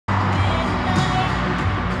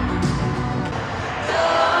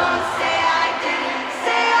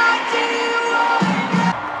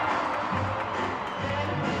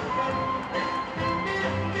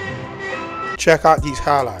Check out these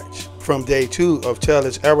highlights from day 2 of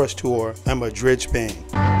Taylor's Eras Tour in Madrid, Spain.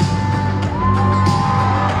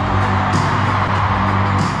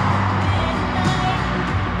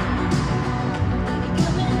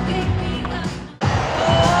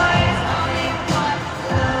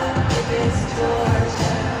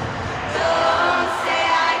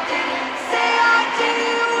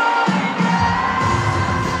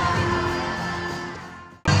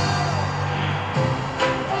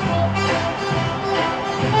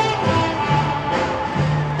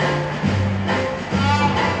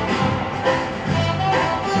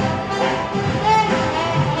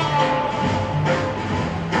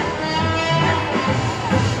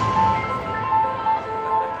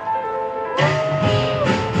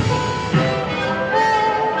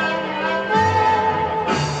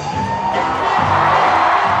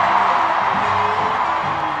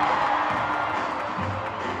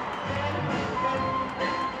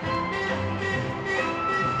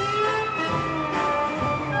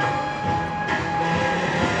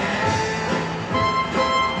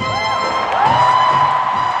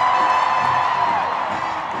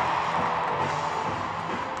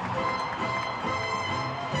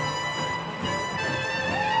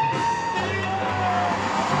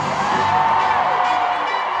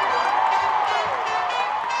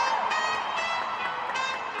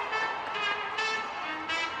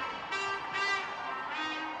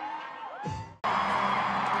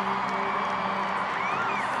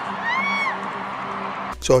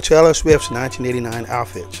 So Taylor Swift's 1989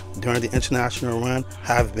 outfits during the international run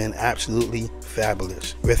have been absolutely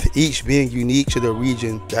fabulous, with each being unique to the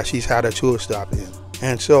region that she's had a tour stop in.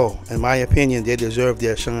 And so, in my opinion, they deserve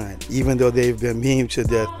their shine, even though they've been memed to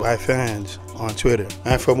death by fans on Twitter.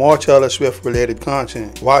 And for more Taylor Swift related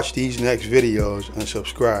content, watch these next videos and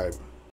subscribe.